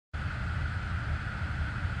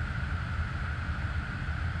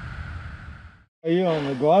You on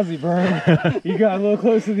the Gwazi burn. You got a little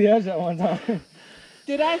close to the edge at one time.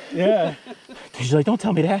 Did I? Yeah. She's like, don't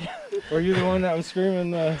tell me that. Were you the one that was screaming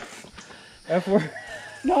the F word?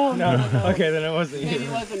 No. Okay, then it wasn't you. Maybe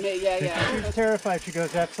it wasn't me. Yeah. She was terrified. She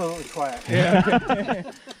goes absolutely quiet. Yeah.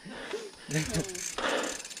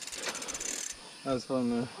 That was fun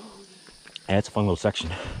though. Yeah, it's a fun little section.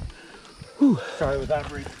 Whew. Sorry, was that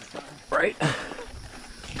breathing? Right.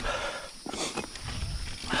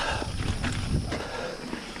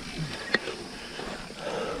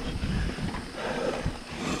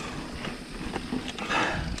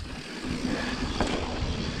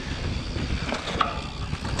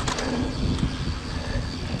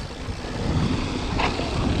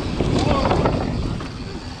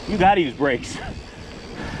 You gotta use brakes.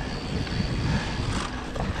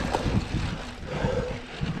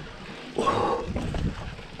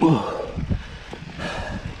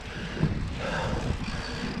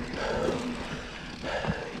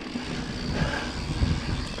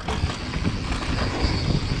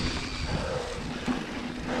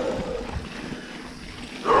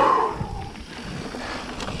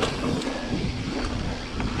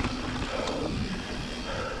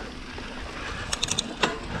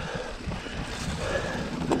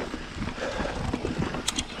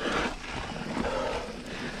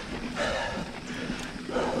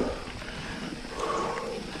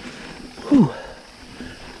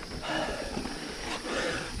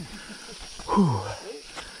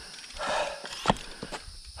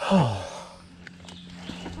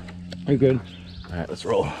 Are you good? All right, let's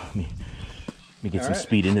roll. Let me get some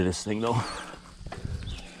speed into this thing though.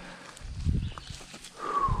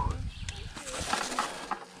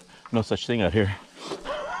 No such thing out here.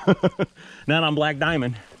 Not on Black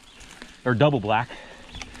Diamond or double black.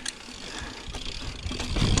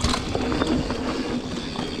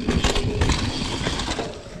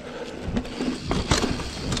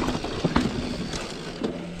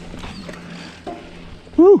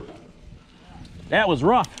 Whew. That was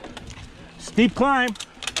rough. Steep climb.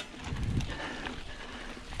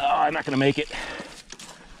 Oh, I'm not gonna make it.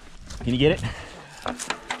 Can you get it?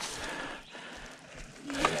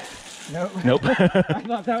 Nope. Nope. I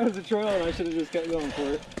thought that was a trail and I should have just kept going for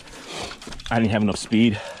it. I didn't have enough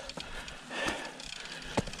speed.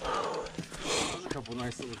 That was a couple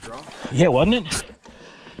nice little drops. Yeah, wasn't it?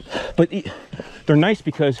 But they're nice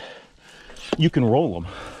because you can roll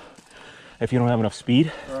them if you don't have enough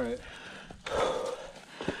speed. All right.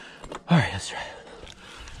 All right, let's try.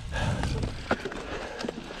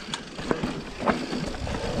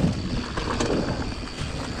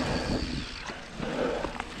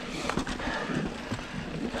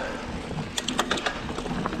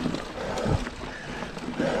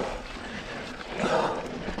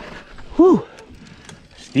 Whew.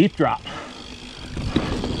 Steep drop.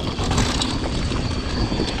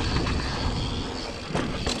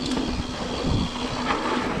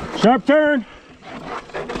 Sharp turn.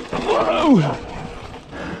 Whoa.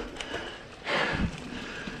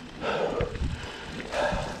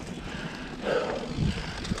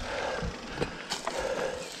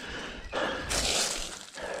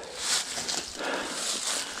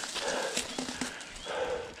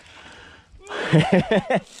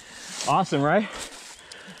 Awesome, right?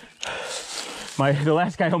 The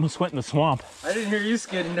last guy almost went in the swamp. I didn't hear you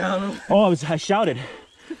skidding down. Oh, I shouted.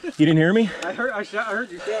 You didn't hear me? I heard you shout.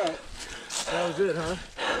 That was it, huh?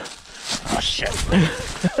 Oh shit.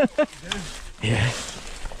 Yeah.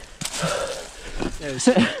 Yeah,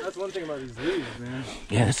 that's one thing about these leaves, man.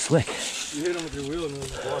 Yeah, it's slick. You hit them with your wheel and they'll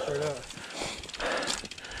just walk right out.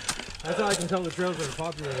 That's how I can tell the trails that are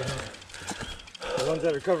popular or not. The ones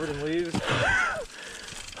that are covered in leaves.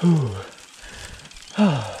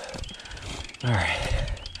 All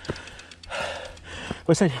right.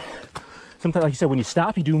 What's that? Sometimes, like you said, when you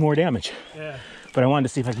stop, you do more damage. Yeah. But I wanted to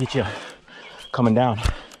see if I could get you coming down.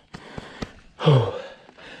 That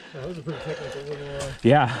was a pretty technical little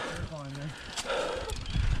Yeah. climb there.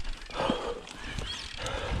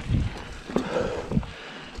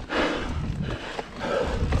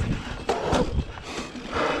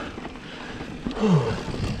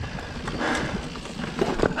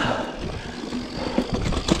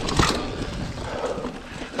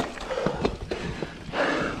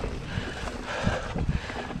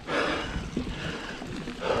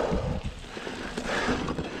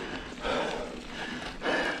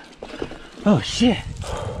 Oh shit.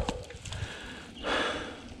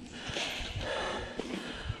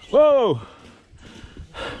 Whoa.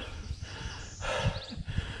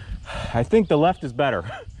 I think the left is better.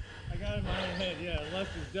 I got it in my own head, yeah, left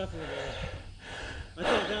is definitely better. I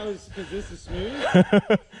thought that was because this is smooth.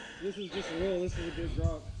 This is just a roll, this is a big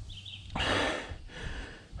drop.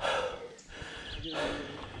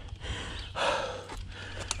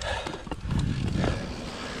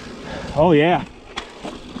 Oh yeah.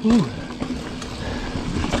 Whew.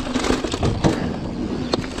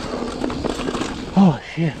 Oh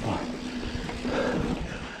shit.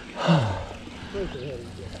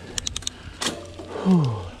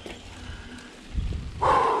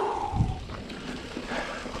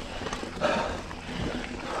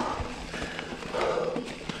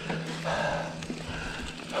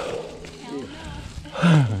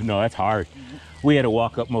 No, that's hard. We had to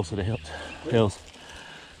walk up most of the hills.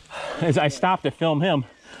 As I stopped to film him,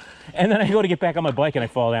 and then I go to get back on my bike and I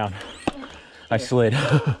fall down. I slid. You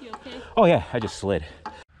okay? Oh yeah, I just slid.